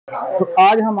तो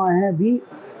आज हम आए हैं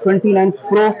V29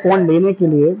 प्रो फोन लेने के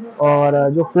लिए। और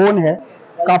जो फोन है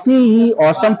काफी ही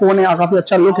औसम फोन है, काफी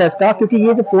अच्छा लुक है इसका, क्योंकि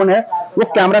ये जो फोन है वो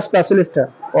कैमरा स्पेशलिस्ट है।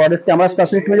 और इस कैमरा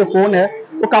स्पेशलिस्ट में जो फोन है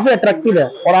वो काफी अट्रैक्टिव है।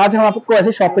 और आज हम आपको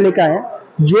ऐसे शॉप पे लेकर आए हैं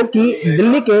जो कि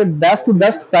दिल्ली के बेस्ट टू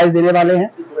बेस्ट प्राइस देने वाले हैं।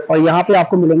 और यहाँ पे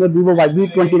आपको मिलेंगे Vivo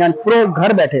V29 प्रो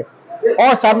घर बैठे,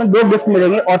 और साथ में 2 गिफ्ट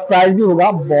मिलेंगे और प्राइस भी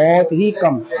होगा बहुत ही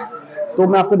कम। तो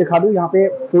मैं आपको दिखा दूं, यहाँ पे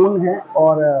फोन है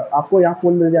और आपको यहाँ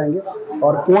फोन मिल जाएंगे।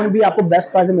 और फोन भी आपको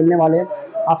बेस्ट प्राइस में मिलने वाले हैं।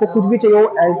 आपको कुछ भी चाहिए हो,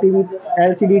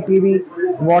 LCD टीवी,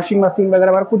 वॉशिंग मशीन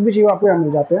वगैरह वगैरह, कुछ भी चाहिए आपको यहाँ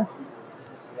मिल जाते हैं।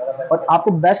 और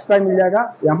आपको बेस्ट प्राइस मिल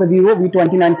जाएगा यहाँ पे Vivo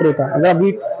V29 प्रो का। अगर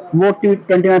अभी वो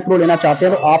V29 प्रो लेना चाहते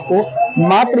हैं तो आपको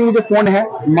मात्र ये जो फोन है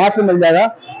मात्र मिल जाएगा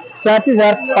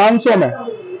 37,500 में,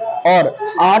 और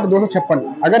 8,256।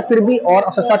 अगर फिर भी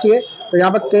और सस्ता चाहिए तो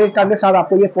यहाँ पर क्रेडिट कार्ड के साथ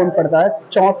आपको ये फोन पड़ता है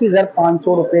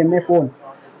 34,500 रुपए में फोन।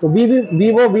 तो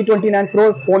Vivo V29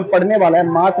 प्रो फोन पड़ने वाला है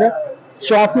मात्र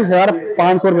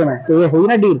 34,500 रुपए में। तो ये हुई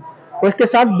ना डील। और इसके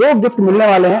साथ 2 गिफ्ट मिलने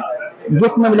वाले हैं।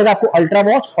 गिफ्ट में मिलेगा आपको अल्ट्रा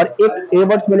वॉच और एक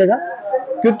एयरबड्स मिलेगा।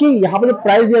 क्योंकि यहाँ पे जो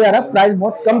प्राइस दिया जा रहा है, प्राइस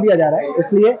बहुत कम दिया जा रहा है,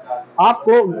 इसलिए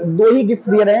आपको 2 ही गिफ्ट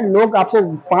दिए रहे हैं। लोग आपको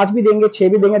 5 भी देंगे, 6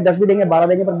 भी देंगे, 10 भी देंगे, 12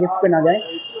 देंगे, पर गिफ्ट पे ना जाए।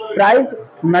 प्राइस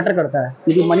मैटर करता है,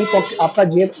 क्योंकि मनी पॉकेट आपका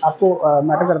जेब आपको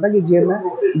मैटर करता है कि जेब में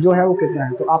जो है वो कितना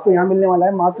है। तो आपको यहाँ मिलने वाला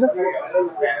है मात्र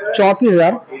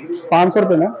 34,500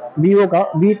 रुपए में Vivo का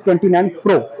V29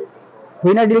 प्रो।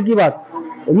 हुई ना डील की बात।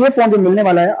 ये फोन जो मिलने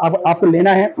वाला है आपको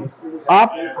लेना है।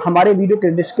 आप हमारे वीडियो के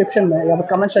डिस्क्रिप्शन में या फिर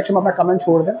कमेंट सेक्शन में अपना कमेंट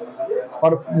छोड़ दें,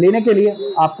 और लेने के लिए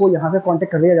आपको यहाँ से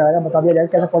कांटेक्ट कर दिया जाएगा, बता दिया जाएगा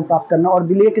कैसे फोन प्राप्त करना। और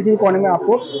दिल्ली के किसी भी कोने में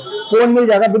आपको फोन मिल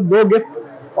जाएगा विद 2 गिफ्ट,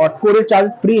 और कोरियर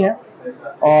चार्ज फ्री है।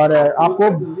 और आपको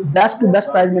बेस्ट टू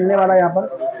बेस्ट प्राइस मिलने वाला है यहाँ पर।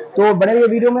 तो बने रहिए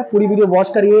वीडियो में, पूरी वीडियो वॉच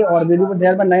करिए। और वीडियो पर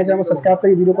ढेर नए चैनल को सब्सक्राइब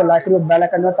करिए, वीडियो को लाइक करिए, बेल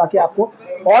आइकन दबाइए, ताकि आपको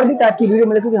और भी टाइप की वीडियो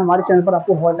मिले, क्योंकि हमारे चैनल पर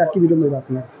आपको हर टाइप की वीडियो मिल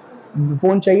जाती है।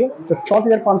 फोन चाहिए तो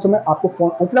 34,500 में आपको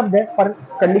फोन उपलब्ध है, पर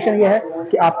कंडीशन ये है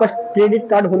कि आपका क्रेडिट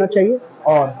कार्ड होना चाहिए।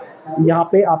 और यहाँ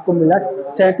पे आपको मिला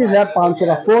 37,500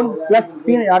 का फोन प्लस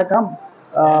 3,000 का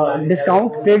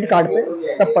डिस्काउंट क्रेडिट कार्ड पे,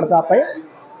 तब पड़ता है आपका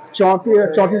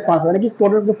 34,500। यानी कि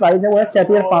टोटल जो प्राइस है वो है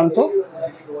 37,500,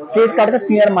 क्रेडिट कार्ड का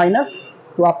 3,000 माइनस,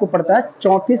 तो आपको पड़ता है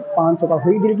 34,500 का।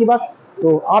 हुई डील की बात।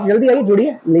 तो आप जल्दी आइए,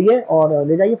 जुड़िए, लिए और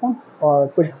ले जाइए फोन।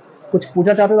 और कुछ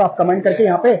पूछना चाहते हो तो आप कमेंट करके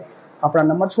यहाँ पे अपना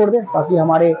नंबर छोड़ दें, ताकि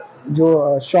हमारे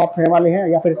जो शॉप है वाले हैं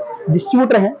या फिर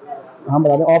डिस्ट्रीब्यूटर हैं, हम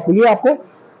बता दें। और ये आपको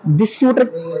डिस्ट्रीब्यूटर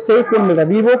से फोन मिल रहा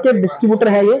है, Vivo के डिस्ट्रीब्यूटर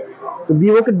है ये। तो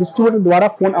Vivo के डिस्ट्रीब्यूटर द्वारा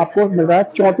फोन आपको मिल रहा है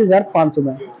 34,500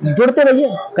 में। जुड़ते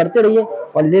रहिए, करते रहिए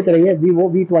और लेते रहिए Vivo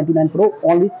V29 प्रो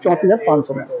ओनली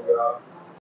 34,500 में।